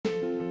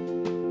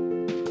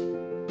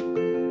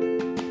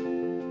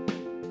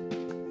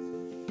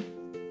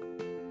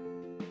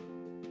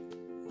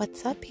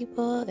What's up,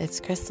 people? It's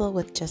Crystal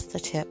with Just a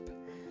Tip.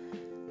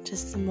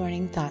 Just some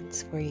morning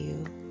thoughts for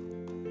you.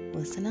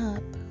 Listen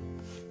up.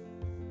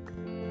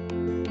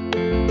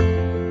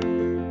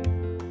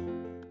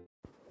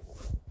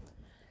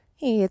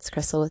 Hey, it's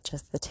Crystal with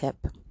Just the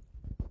Tip.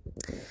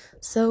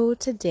 So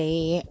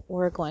today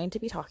we're going to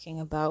be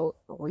talking about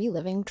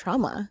reliving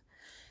trauma.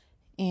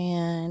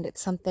 And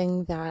it's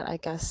something that I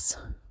guess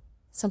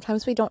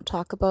sometimes we don't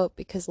talk about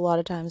because a lot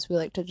of times we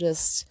like to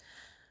just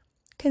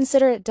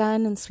consider it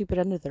done and sweep it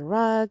under the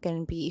rug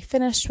and be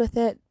finished with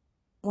it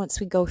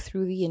once we go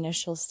through the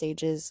initial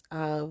stages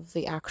of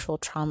the actual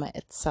trauma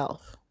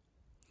itself.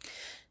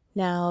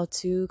 Now,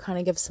 to kind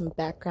of give some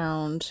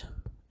background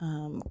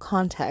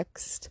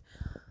context,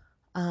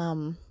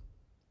 I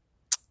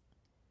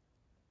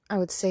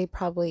would say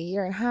probably a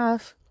year and a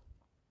half,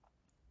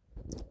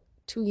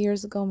 2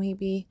 years ago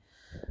maybe.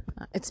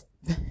 It's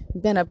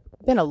been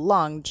a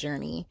long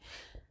journey,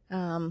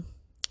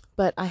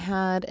 but I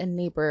had a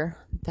neighbor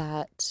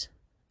that,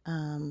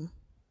 I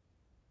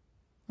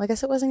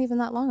guess it wasn't even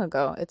that long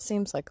ago. It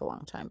seems like a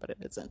long time, but it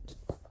isn't.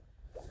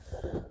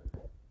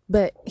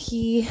 But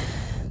he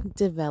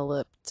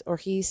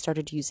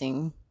started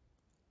using,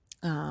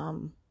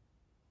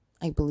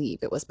 I believe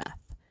it was meth.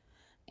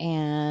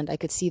 And I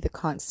could see the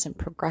constant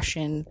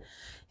progression.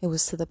 It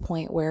was to the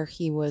point where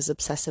he was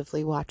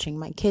obsessively watching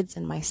my kids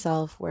and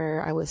myself,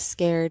 where I was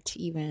scared to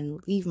even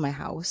leave my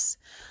house.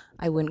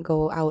 I wouldn't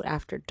go out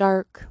after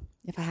dark.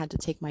 If I had to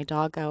take my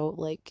dog out,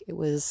 like it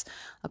was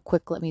a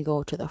quick let me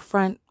go to the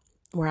front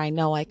where I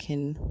know I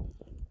can,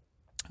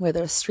 where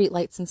there's street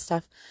lights and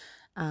stuff.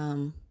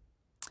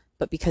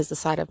 But because the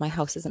side of my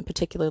house isn't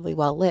particularly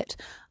well lit,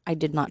 I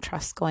did not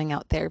trust going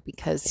out there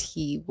because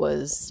he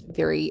was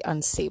very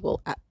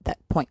unstable at that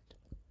point.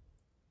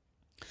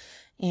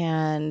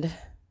 And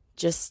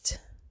just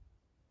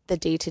the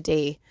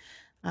day-to-day,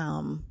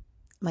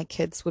 my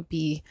kids would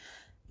be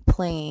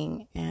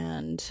playing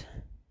and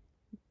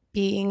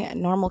being a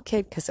normal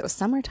kid because it was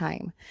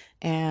summertime,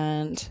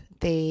 and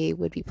they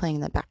would be playing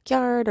in the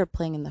backyard or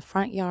playing in the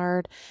front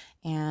yard,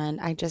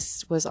 and I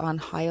just was on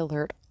high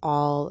alert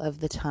all of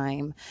the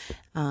time,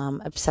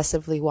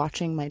 obsessively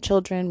watching my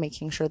children,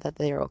 making sure that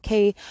they're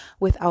okay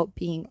without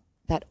being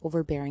that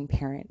overbearing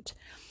parent.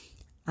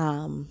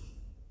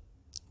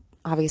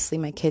 Obviously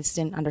my kids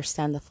didn't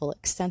understand the full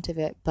extent of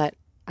it, but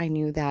I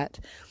knew that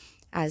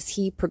as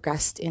he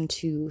progressed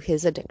into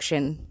his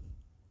addiction,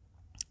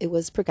 it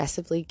was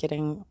progressively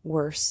getting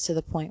worse to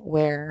the point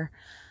where,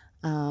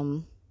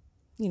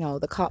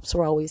 the cops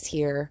were always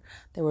here.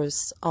 There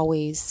was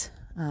always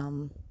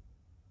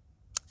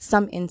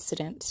some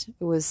incident.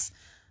 It was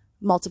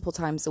multiple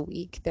times a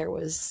week. There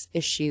was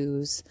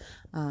issues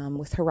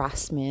with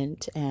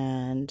harassment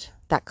and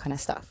that kind of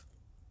stuff.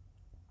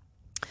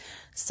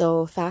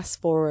 So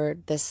fast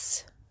forward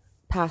this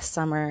past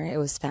summer, it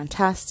was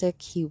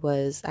fantastic. He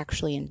was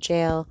actually in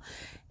jail,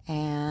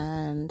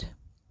 and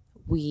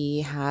we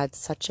had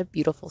such a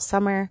beautiful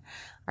summer.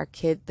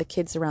 The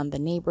kids around the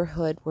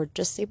neighborhood were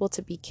just able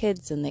to be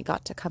kids, and they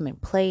got to come and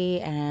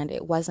play. And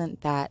it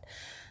wasn't that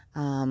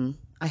I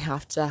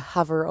have to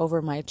hover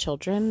over my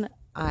children.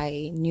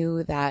 I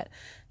knew that,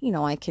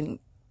 I can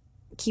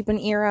keep an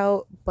ear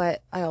out,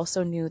 but I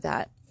also knew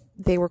that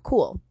they were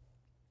cool.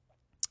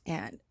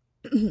 And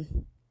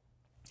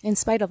in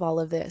spite of all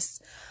of this,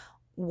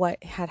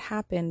 what had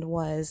happened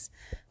was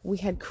we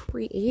had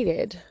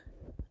created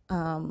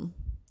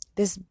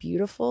this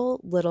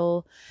beautiful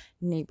little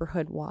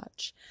neighborhood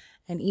watch.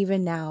 And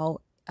even now,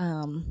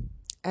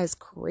 as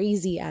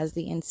crazy as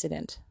the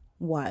incident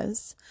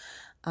was,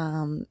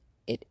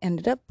 it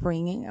ended up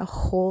bringing a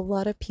whole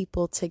lot of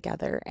people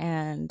together.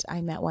 And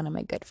I met one of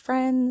my good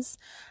friends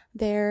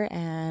there,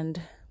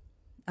 and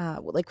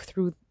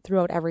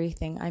throughout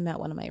everything, I met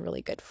one of my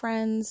really good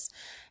friends.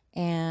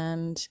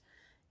 And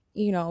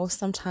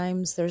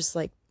sometimes there's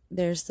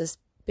this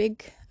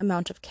big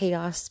amount of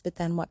chaos, but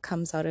then what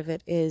comes out of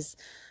it is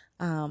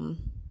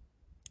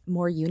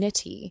more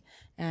unity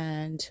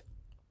and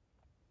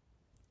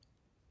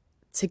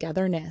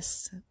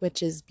togetherness,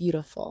 which is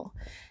beautiful.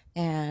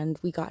 And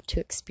we got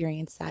to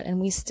experience that, and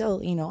we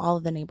still, all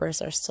of the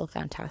neighbors are still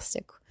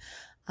fantastic.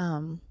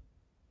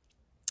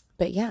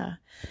 But yeah,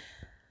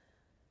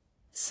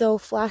 so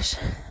flash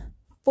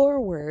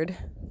forward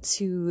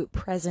to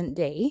present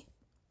day,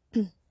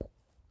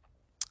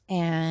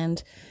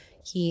 and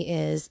he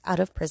is out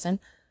of prison.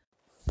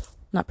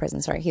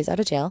 He's out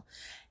of jail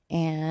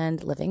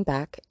and living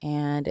back,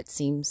 and it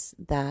seems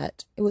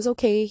that it was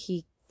okay.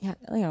 He had,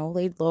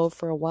 laid low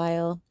for a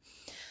while,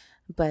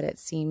 but it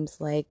seems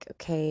like,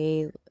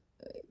 okay,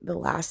 the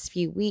last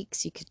few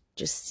weeks you could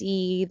just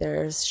see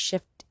there's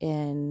shift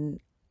in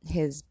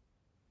his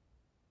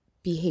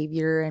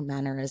behavior and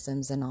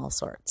mannerisms and all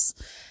sorts.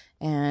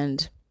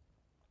 And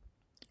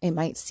it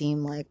might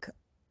seem like,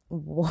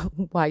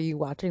 why are you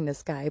watching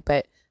this guy?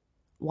 But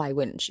why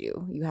wouldn't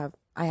you?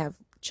 I have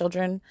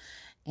children,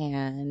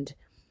 and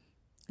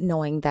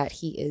knowing that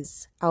he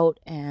is out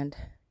and,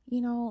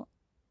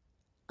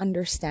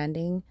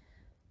 understanding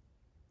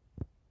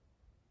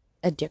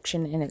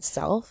addiction in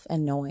itself,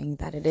 and knowing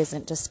that it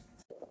isn't just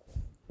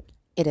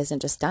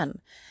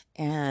done.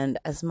 And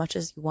as much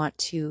as you want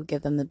to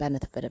give them the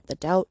benefit of the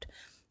doubt,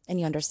 and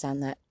you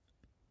understand that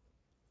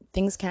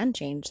things can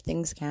change,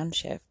 things can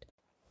shift,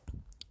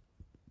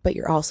 but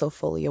you're also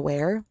fully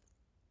aware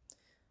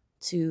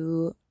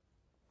to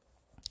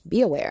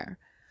be aware.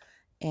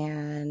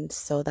 And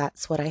so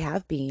that's what I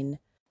have been.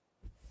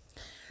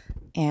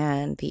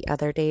 And the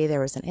other day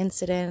there was an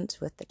incident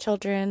with the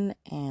children,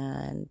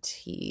 and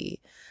he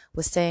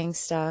was saying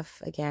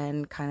stuff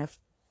again, kind of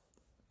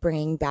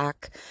bringing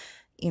back,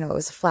 it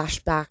was a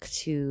flashback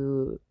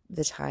to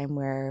the time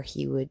where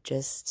he would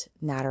just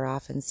natter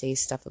off and say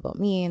stuff about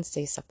me and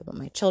say stuff about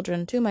my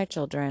children to my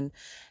children.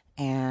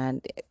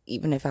 And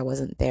even if I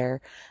wasn't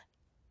there,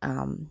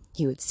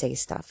 he would say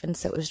stuff. And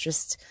so it was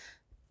just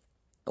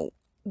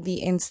the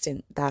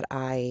instant that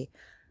I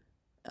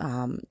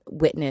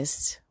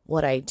witnessed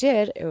what I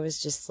did, it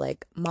was just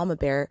like Mama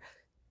Bear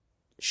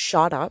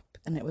shot up,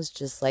 and it was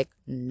just like,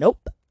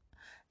 nope,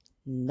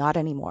 not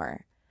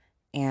anymore.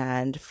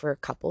 And for a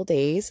couple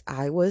days,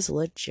 I was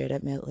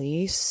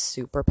legitimately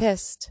super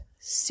pissed.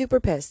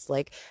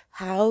 Like,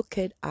 how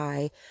could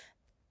I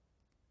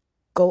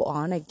go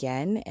on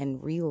again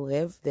and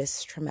relive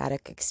this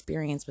traumatic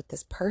experience with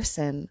this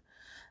person?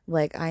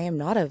 Like, I am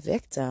not a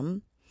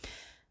victim.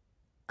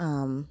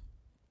 And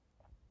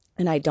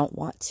I don't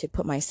want to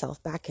put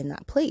myself back in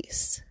that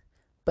place.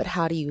 But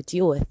how do you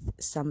deal with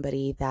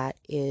somebody that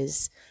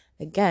is,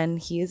 again,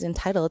 he is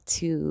entitled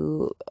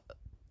to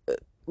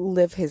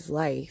live his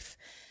life.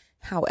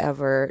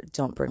 However,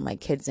 don't bring my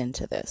kids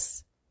into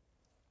this.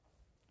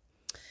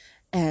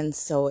 And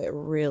so it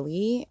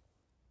really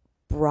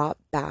brought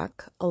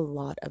back a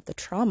lot of the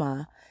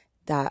trauma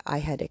that I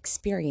had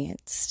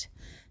experienced.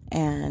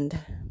 And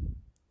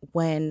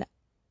when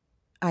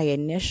I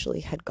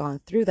initially had gone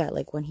through that,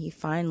 like when he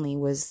finally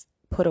was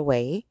put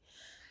away,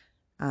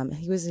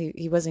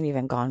 he wasn't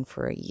even gone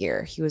for a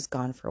year. He was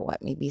gone for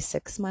maybe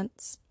 6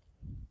 months.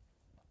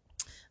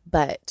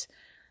 But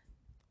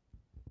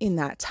in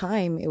that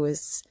time, it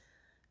was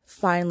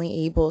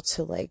finally able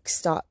to like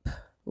stop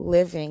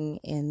living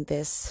in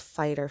this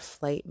fight or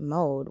flight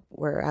mode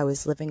where I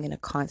was living in a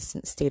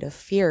constant state of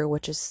fear,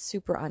 which is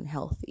super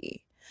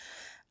unhealthy.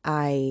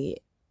 I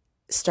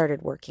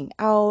started working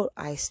out.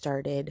 I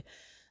started,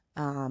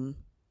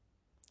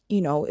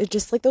 it's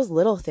just like those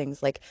little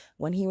things. Like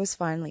when he was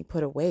finally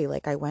put away,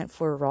 like I went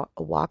for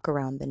a walk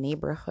around the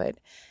neighborhood,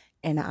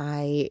 and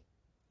I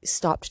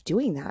stopped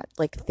doing that.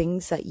 Like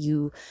things that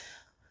you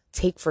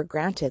take for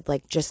granted,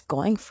 like just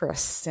going for a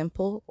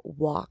simple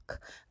walk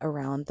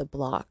around the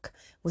block,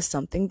 was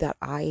something that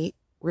I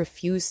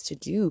refused to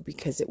do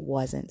because it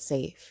wasn't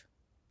safe.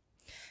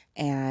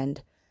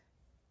 And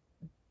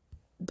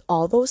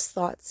all those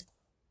thoughts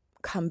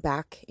come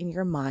back in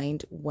your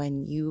mind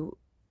when you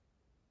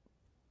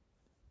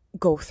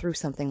go through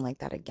something like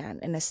that again,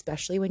 and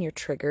especially when you're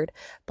triggered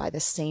by the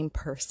same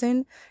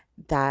person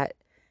that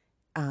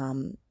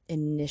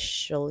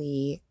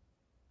initially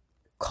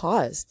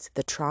caused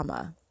the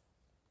trauma.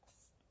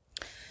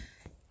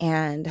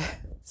 And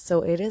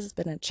so it has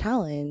been a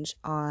challenge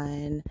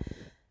on,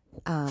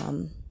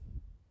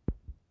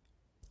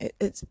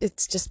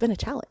 it's just been a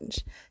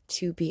challenge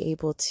to be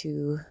able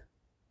to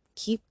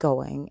keep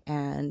going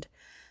and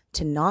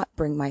to not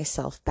bring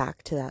myself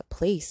back to that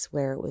place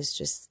where it was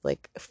just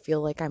like,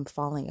 feel like I'm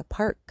falling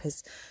apart.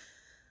 Because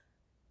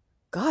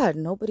God,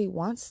 nobody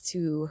wants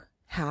to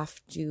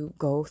have to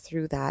go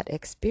through that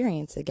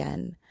experience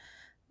again.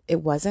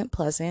 It wasn't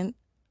pleasant.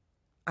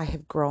 I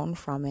have grown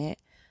from it.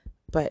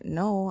 But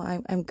no,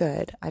 I'm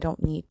good. I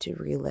don't need to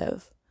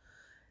relive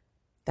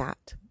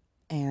that.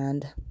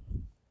 And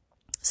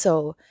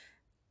so,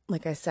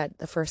 like I said,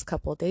 the first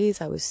couple of days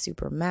I was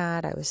super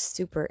mad. I was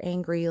super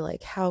angry.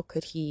 Like, how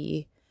could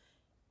he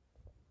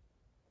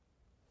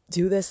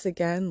do this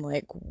again?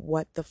 Like,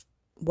 what the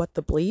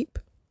bleep?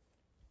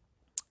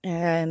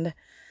 And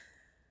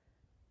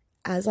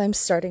as I'm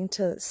starting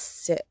to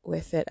sit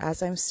with it,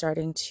 as I'm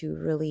starting to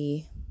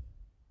really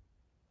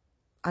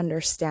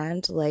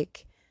understand,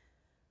 like,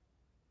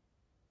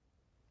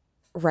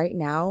 right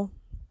now,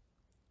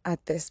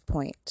 at this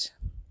point,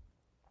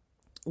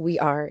 we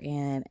are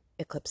in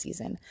eclipse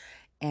season,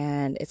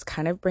 and it's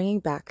kind of bringing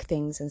back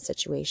things and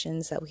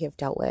situations that we have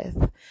dealt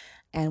with.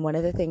 And one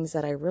of the things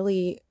that I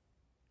really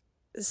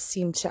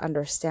seem to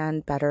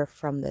understand better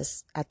from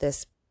this, at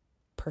this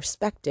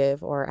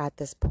perspective or at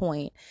this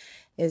point,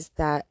 is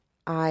that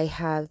I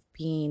have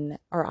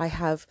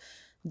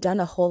done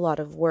a whole lot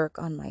of work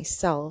on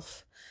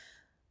myself.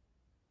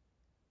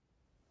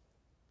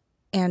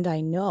 And I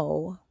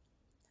know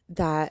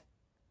that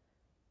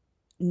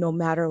no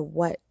matter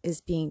what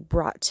is being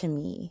brought to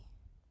me,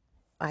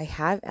 I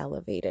have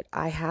elevated,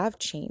 I have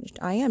changed.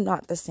 I am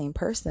not the same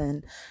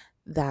person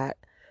that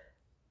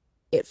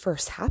it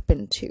first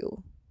happened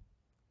to.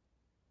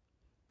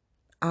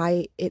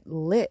 It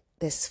lit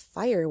this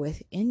fire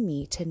within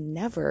me to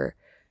never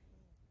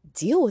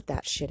deal with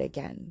that shit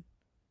again.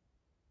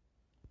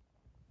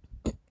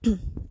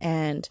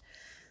 And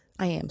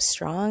I am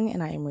strong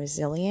and I am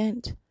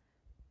resilient,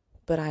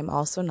 but I'm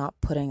also not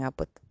putting up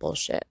with the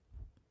bullshit.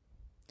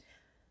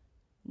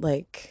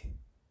 Like,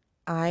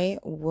 I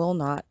will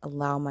not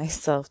allow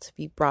myself to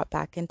be brought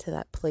back into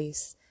that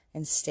place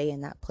and stay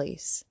in that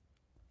place.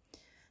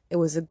 It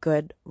was a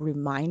good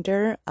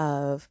reminder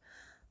of,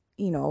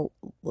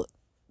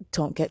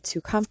 don't get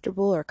too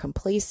comfortable or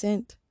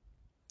complacent,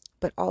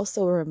 but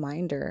also a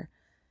reminder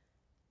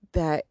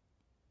that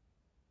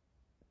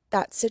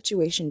that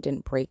situation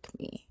didn't break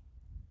me.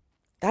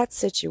 That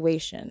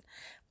situation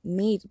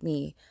made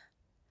me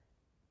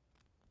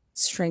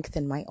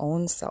strengthen my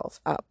own self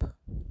up.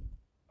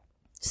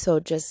 So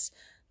just,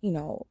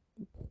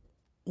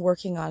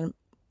 working on,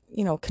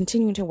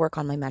 continuing to work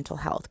on my mental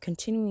health,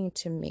 continuing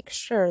to make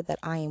sure that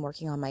I am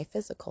working on my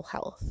physical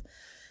health,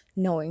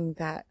 knowing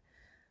that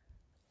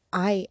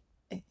I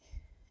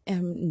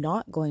am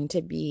not going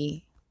to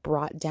be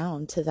brought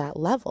down to that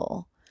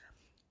level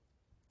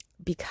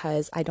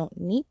because I don't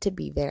need to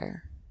be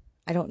there.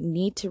 I don't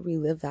need to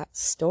relive that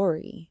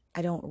story.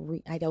 I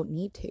don't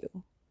need to.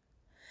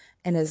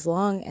 And as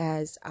long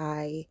as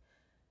I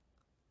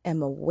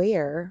am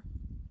aware,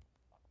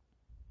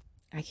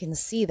 I can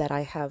see that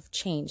I have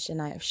changed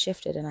and I have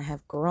shifted and I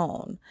have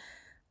grown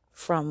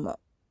from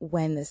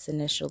when this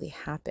initially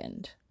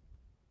happened.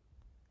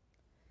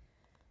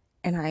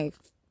 And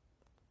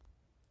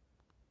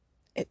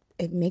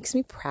it makes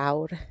me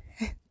proud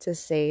to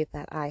say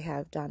that I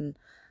have done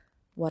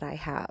what I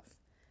have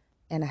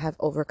and I have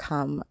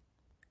overcome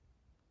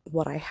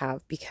what I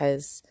have,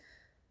 because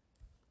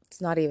it's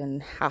not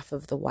even half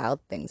of the wild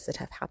things that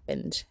have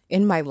happened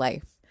in my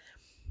life.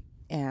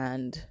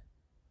 And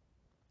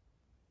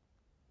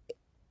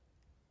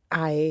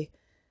I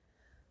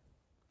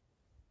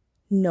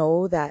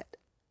know that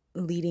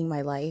leading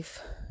my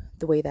life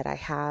the way that I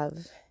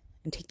have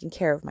and taking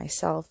care of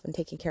myself and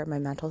taking care of my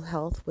mental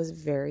health was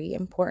very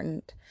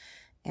important.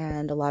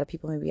 And a lot of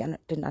people maybe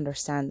didn't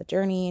understand the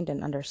journey and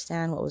didn't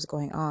understand what was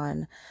going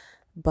on.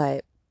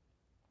 But,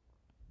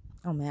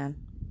 oh man,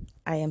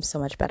 I am so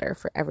much better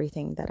for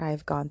everything that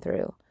I've gone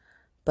through.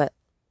 But,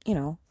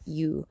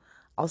 you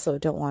also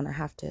don't want to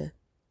have to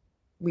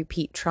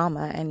repeat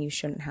trauma, and you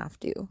shouldn't have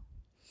to.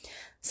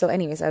 So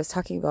anyways, I was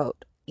talking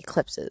about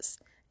eclipses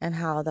and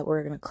how that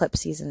we're in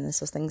eclipse season, and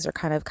so things are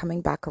kind of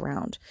coming back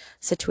around.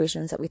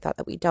 Situations that we thought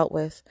that we dealt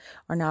with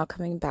are now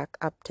coming back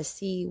up to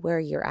see where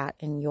you're at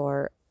in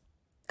your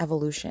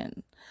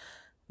evolution.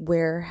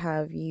 Where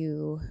have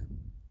you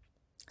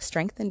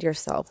strengthened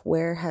yourself?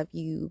 Where have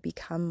you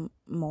become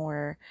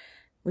more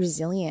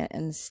resilient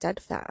and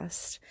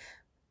steadfast?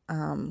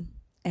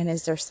 And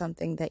is there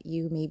something that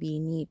you maybe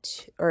need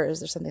to, or is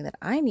there something that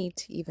I need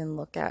to even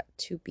look at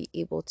to be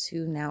able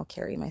to now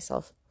carry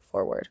myself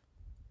forward?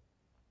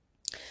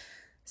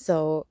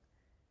 So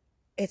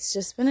it's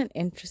just been an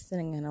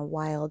interesting and a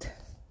wild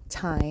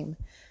time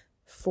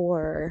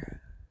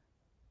for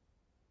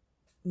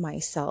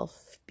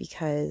myself,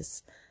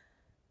 because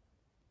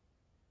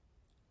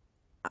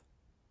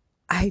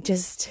I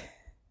just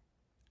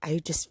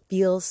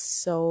feel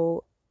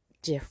so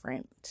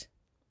different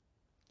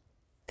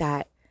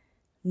that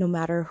no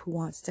matter who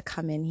wants to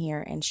come in here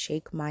and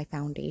shake my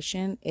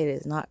foundation, it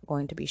is not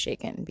going to be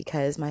shaken,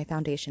 because my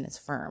foundation is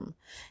firm.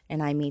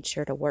 And I made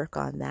sure to work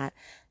on that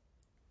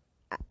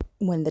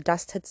when the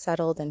dust had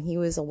settled and he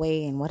was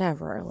away and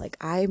whatever. Like,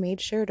 I made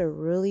sure to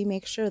really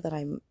make sure that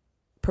I'm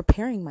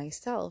preparing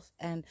myself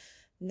and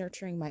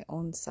nurturing my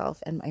own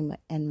self and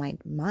my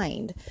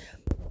mind,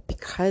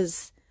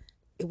 because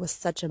it was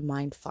such a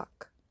mind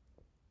fuck.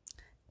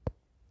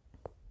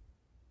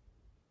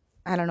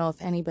 I don't know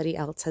if anybody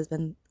else has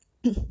been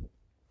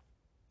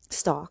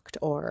stalked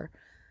or,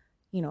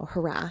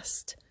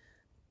 harassed,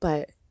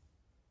 but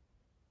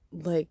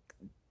like,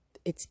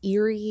 it's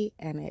eerie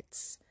and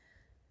it's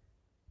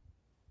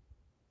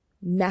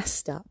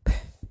messed up.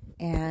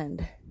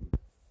 And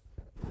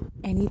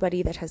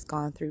anybody that has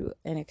gone through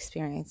an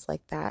experience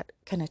like that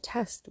can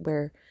attest,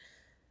 where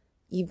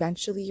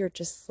eventually you're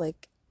just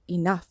like,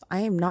 enough.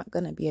 I am not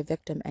going to be a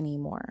victim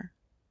anymore.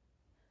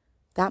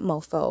 That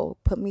mofo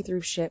put me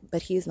through shit,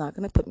 but he's not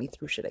going to put me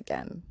through shit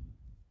again.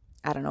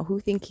 I don't know who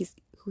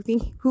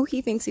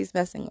he thinks he's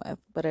messing with,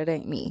 but it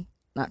ain't me.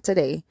 Not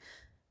today.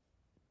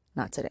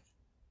 Not today.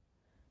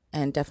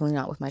 And definitely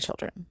not with my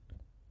children.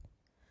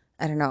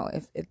 I don't know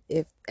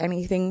if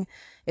anything,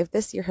 if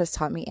this year has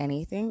taught me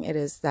anything, it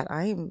is that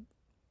I'm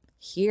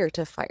here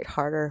to fight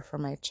harder for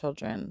my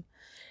children.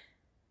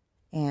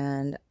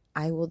 And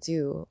I will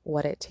do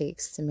what it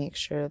takes to make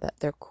sure that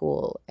they're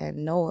cool.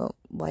 And no,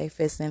 life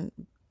isn't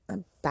a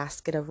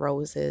basket of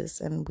roses,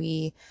 and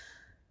we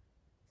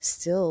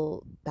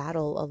still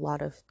battle a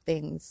lot of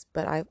things,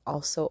 but I've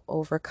also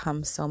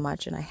overcome so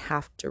much, and I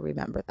have to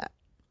remember that.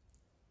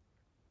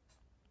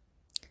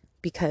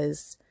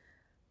 Because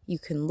you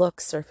can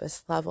look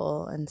surface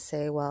level and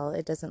say, well,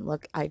 it doesn't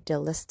look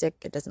idealistic,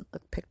 it doesn't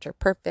look picture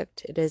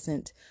perfect, it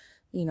isn't,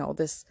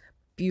 this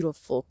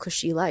beautiful,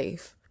 cushy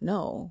life.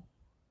 No.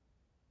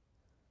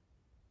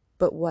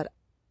 But what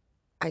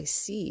I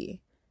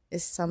see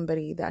is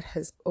somebody that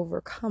has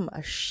overcome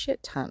a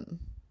shit ton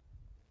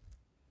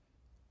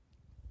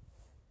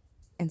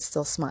and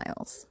still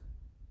smiles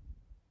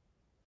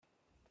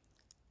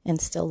and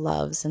still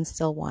loves and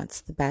still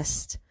wants the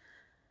best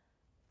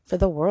for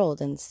the world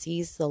and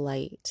sees the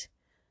light.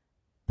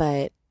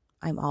 But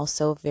I'm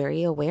also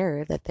very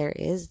aware that there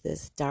is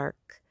this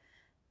dark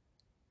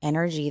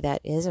energy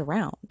that is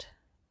around.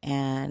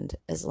 And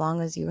as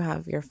long as you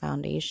have your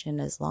foundation,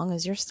 as long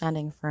as you're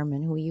standing firm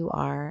in who you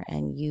are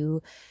and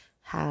you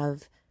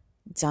have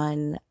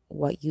done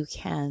what you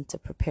can to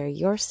prepare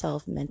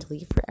yourself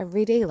mentally for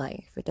everyday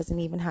life, it doesn't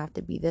even have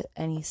to be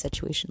any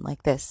situation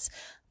like this,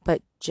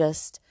 but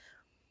just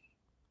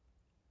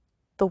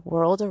the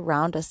world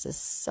around us is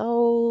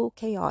so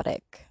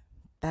chaotic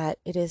that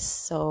it is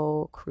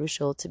so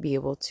crucial to be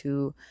able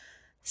to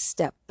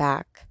step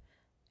back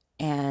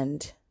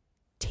and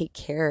take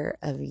care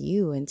of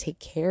you and take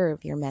care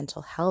of your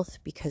mental health,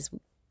 because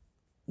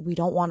we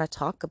don't want to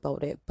talk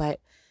about it,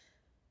 but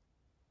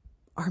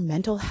our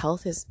mental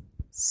health is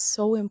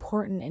so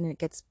important and it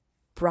gets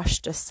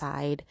brushed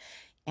aside.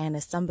 And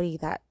as somebody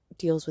that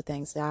deals with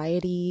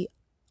anxiety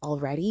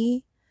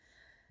already,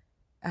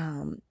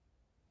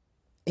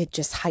 it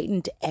just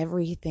heightened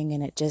everything,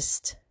 and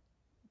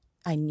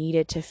I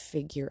needed to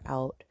figure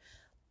out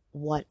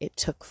what it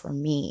took for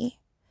me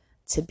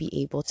to be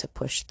able to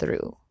push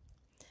through.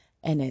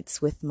 And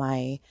it's with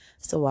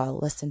so I'll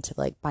listen to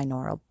like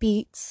binaural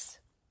beats.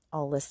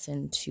 I'll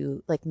listen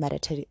to like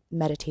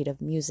meditative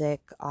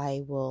music.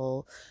 I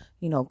will,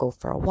 go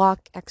for a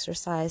walk,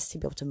 exercise to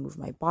be able to move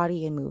my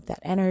body and move that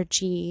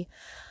energy.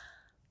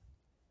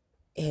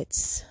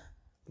 It's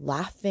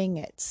laughing,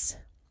 it's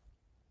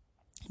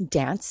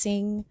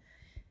dancing,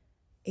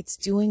 it's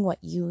doing what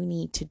you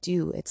need to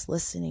do. It's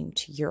listening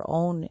to your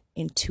own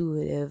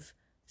intuitive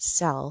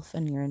self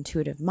and your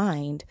intuitive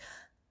mind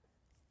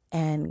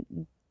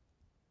and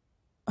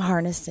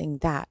harnessing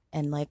that.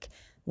 And like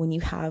when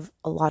you have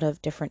a lot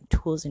of different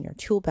tools in your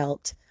tool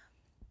belt,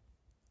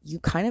 you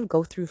kind of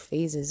go through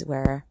phases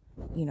where,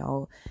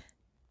 you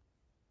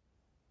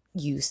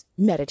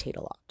meditate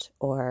a lot,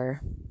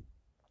 or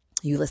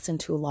you listen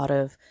to a lot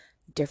of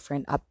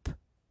different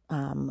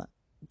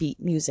beat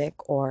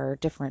music, or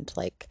different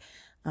like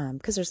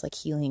because there's like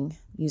healing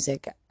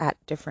music at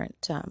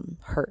different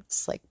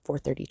hertz, like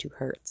 432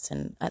 hertz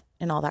and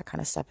all that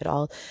kind of stuff.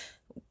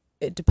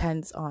 It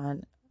depends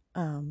on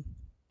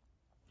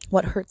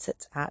what hertz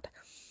it's at,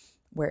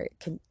 where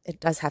it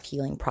does have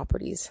healing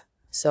properties.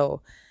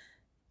 So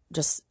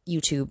just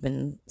YouTube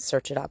and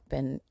search it up,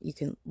 and you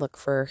can look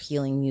for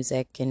healing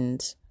music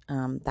and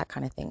that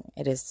kind of thing.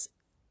 It's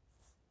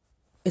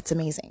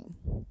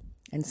amazing.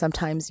 And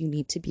sometimes you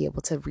need to be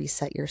able to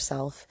reset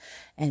yourself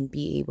and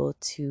be able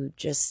to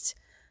just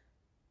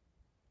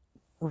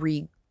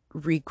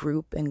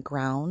regroup and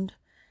ground.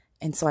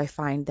 And so I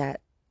find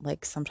that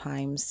like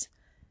sometimes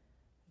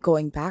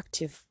going back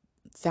to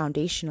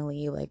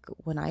foundationally, like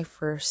when I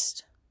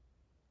first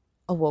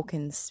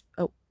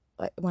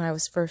when I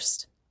was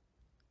first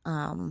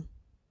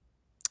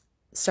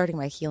starting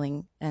my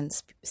healing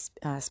and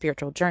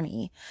spiritual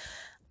journey,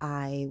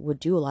 I would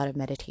do a lot of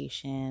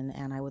meditation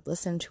and I would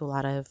listen to a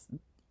lot of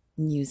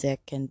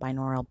music and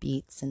binaural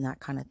beats and that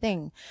kind of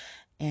thing.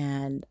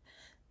 And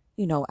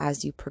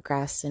as you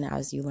progress and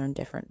as you learn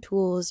different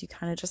tools, you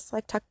kind of just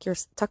like tuck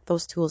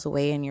those tools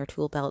away in your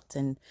tool belt,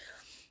 and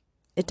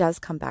it does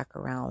come back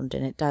around,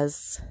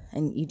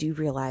 and you do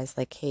realize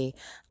like, hey,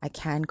 I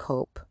can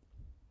cope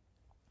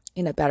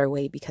in a better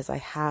way because I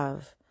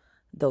have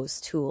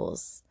those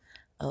tools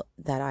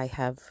that I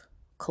have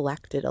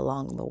collected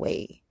along the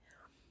way.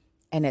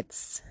 And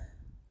it's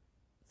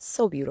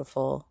so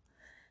beautiful.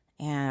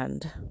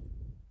 And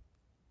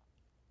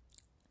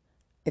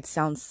it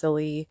sounds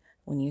silly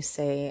when you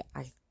say,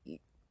 I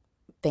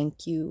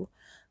thank you,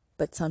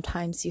 but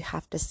sometimes you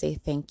have to say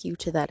thank you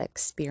to that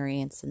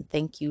experience and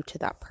thank you to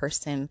that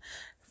person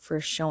for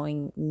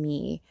showing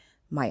me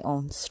my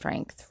own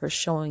strength, for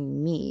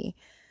showing me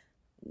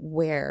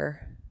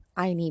where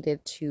I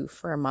needed to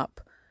firm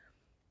up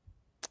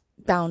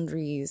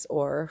boundaries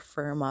or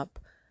firm up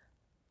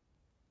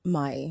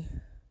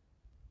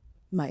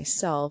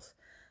myself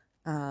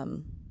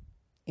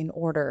in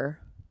order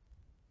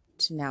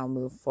to now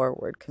move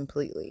forward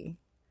completely.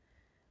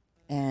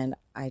 And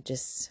I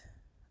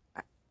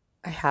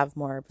have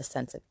more of a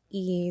sense of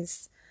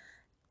ease,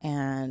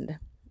 and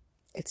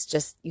it's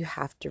just, you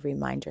have to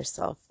remind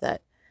yourself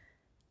that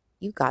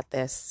you got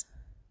this.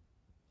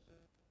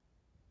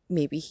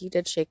 Maybe he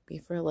did shake me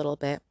for a little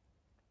bit,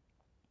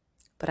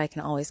 but I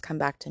can always come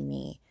back to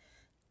me.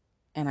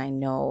 And I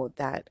know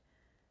that,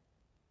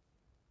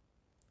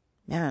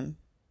 man,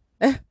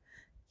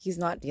 he's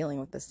not dealing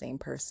with the same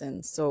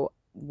person. So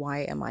why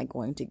am I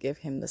going to give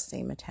him the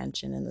same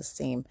attention and the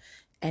same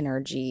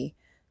energy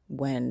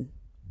when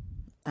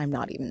I'm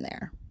not even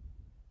there?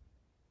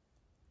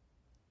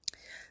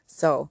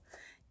 So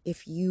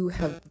if you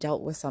have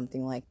dealt with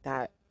something like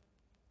that,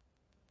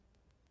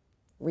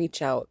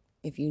 reach out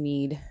if you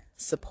need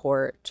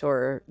support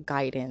or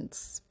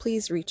guidance,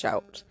 please reach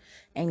out.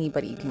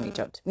 Anybody, you can reach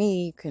out to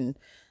me. You can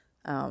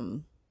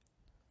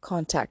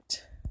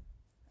contact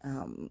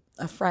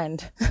a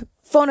friend,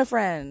 phone a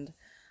friend,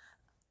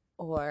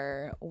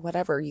 or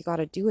whatever. You got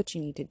to do what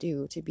you need to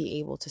do to be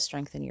able to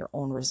strengthen your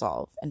own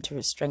resolve and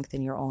to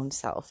strengthen your own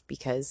self,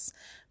 because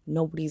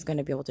nobody's going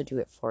to be able to do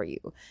it for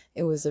you.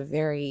 It was a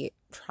very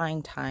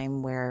trying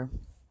time where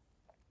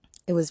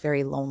it was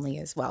very lonely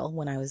as well.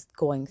 When I was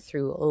going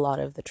through a lot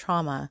of the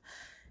trauma,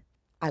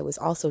 I was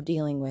also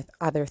dealing with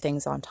other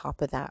things on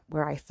top of that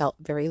where I felt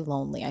very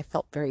lonely. I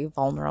felt very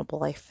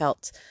vulnerable. I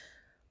felt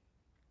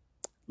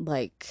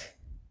like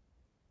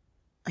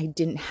I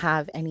didn't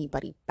have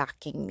anybody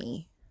backing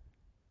me.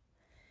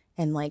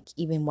 And like,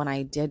 even when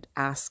I did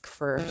ask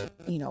for,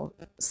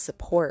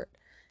 support,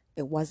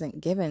 it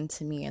wasn't given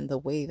to me in the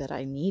way that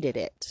I needed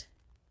it.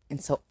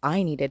 And so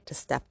I needed to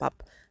step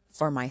up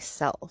for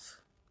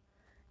myself.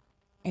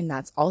 And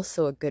that's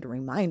also a good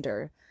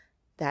reminder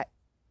that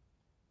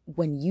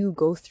when you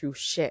go through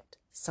shit,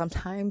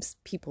 sometimes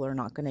people are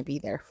not going to be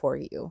there for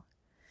you.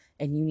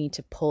 And you need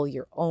to pull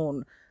your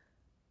own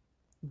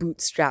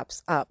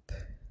bootstraps up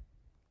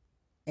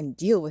and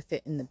deal with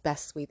it in the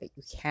best way that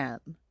you can.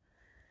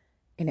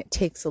 And it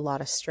takes a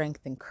lot of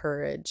strength and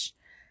courage.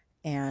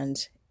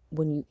 And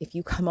if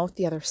you come out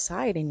the other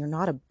side and you're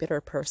not a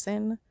bitter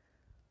person,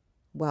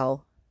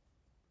 well,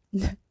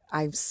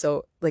 I'm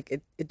so,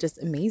 like, it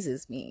just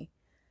amazes me.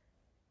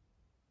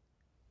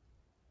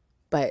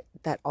 But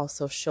that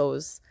also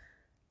shows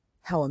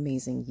how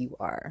amazing you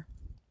are.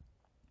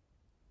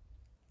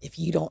 If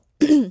you don't,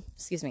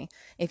 excuse me,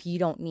 if you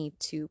don't need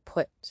to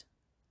put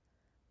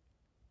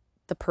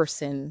the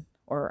person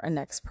or a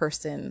next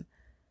person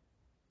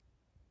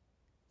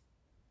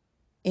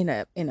in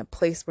a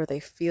place where they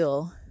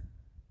feel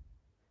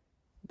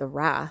the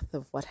wrath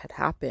of what had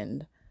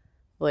happened,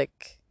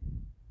 like,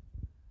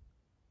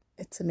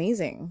 it's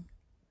amazing,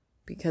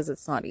 because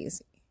it's not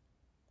easy.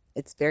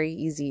 It's very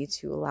easy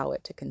to allow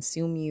it to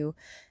consume you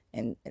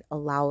and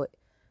allow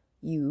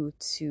you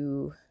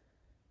to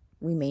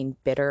remain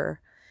bitter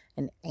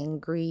and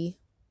angry.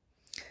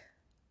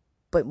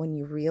 But when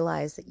you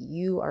realize that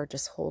you are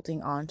just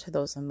holding on to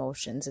those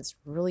emotions, it's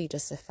really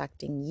just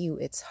affecting you.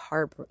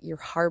 You're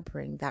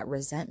harboring that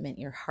resentment.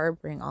 You're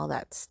harboring all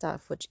that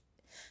stuff, which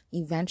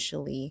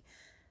eventually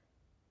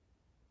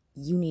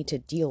you need to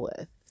deal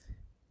with.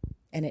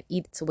 And it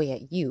eats away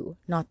at you,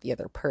 not the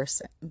other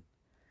person.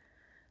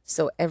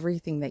 So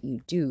everything that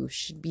you do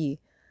should be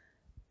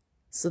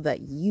so that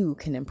you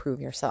can improve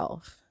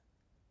yourself,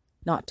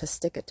 not to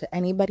stick it to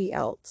anybody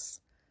else,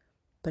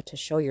 but to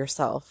show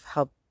yourself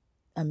how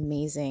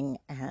amazing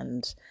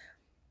and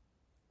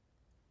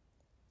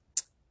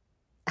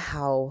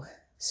how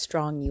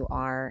strong you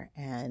are,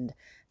 and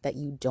that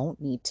you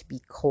don't need to be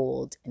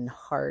cold and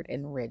hard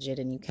and rigid,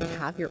 and you can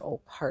have your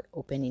heart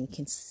open, and you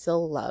can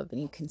still love,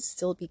 and you can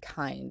still be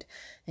kind,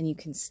 and you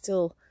can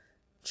still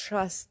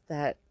trust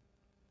that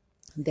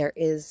there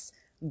is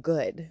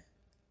good,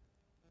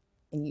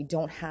 and you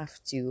don't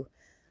have to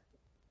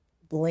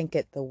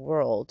blanket the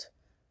world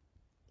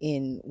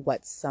in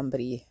what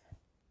somebody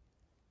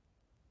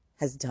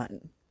has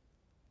done.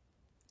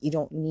 You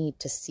don't need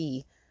to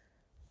see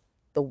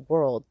the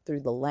world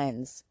through the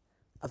lens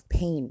of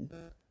pain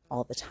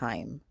all the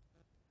time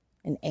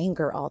and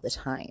anger all the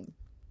time.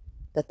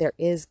 That there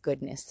is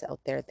goodness out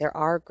there. There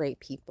are great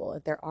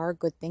people. There are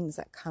good things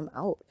that come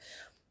out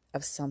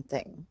of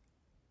something.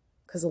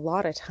 Because a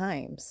lot of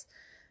times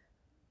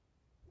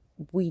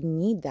we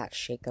need that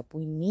shakeup.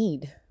 We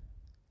need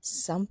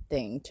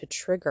something to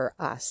trigger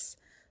us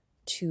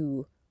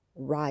to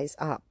rise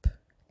up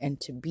and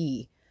to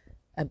be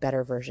a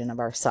better version of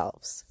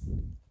ourselves.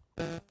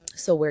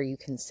 So where you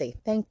can say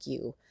thank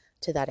you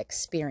to that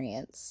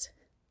experience,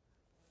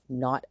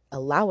 not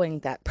allowing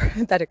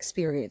that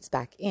experience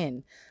back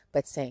in,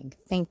 but saying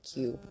thank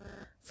you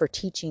for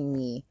teaching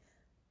me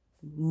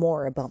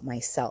more about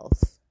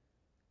myself.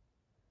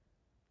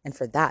 And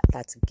for that,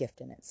 that's a gift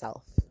in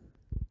itself.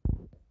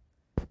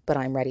 But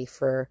I'm ready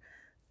for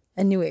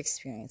a new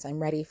experience. I'm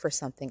ready for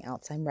something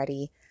else. I'm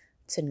ready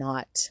to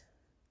not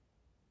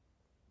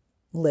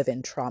live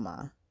in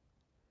trauma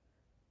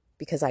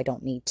because I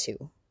don't need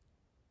to.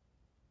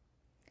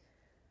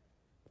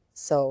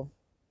 So,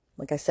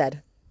 like I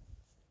said,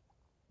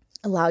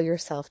 allow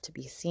yourself to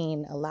be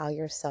seen. Allow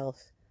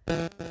yourself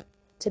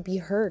to be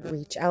heard.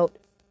 Reach out.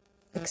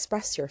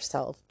 Express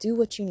yourself. Do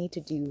what you need to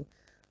do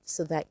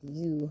so that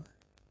you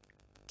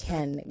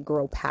can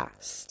grow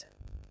past.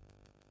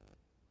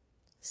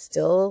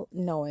 Still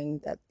knowing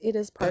that it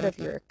is part of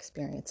your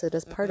experience. It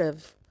is part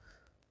of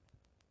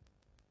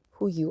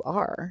who you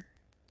are,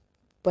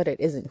 but it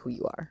isn't who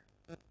you are.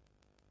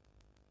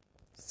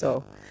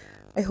 So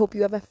I hope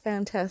you have a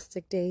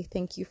fantastic day.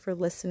 Thank you for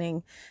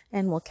listening,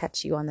 and we'll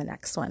catch you on the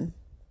next one.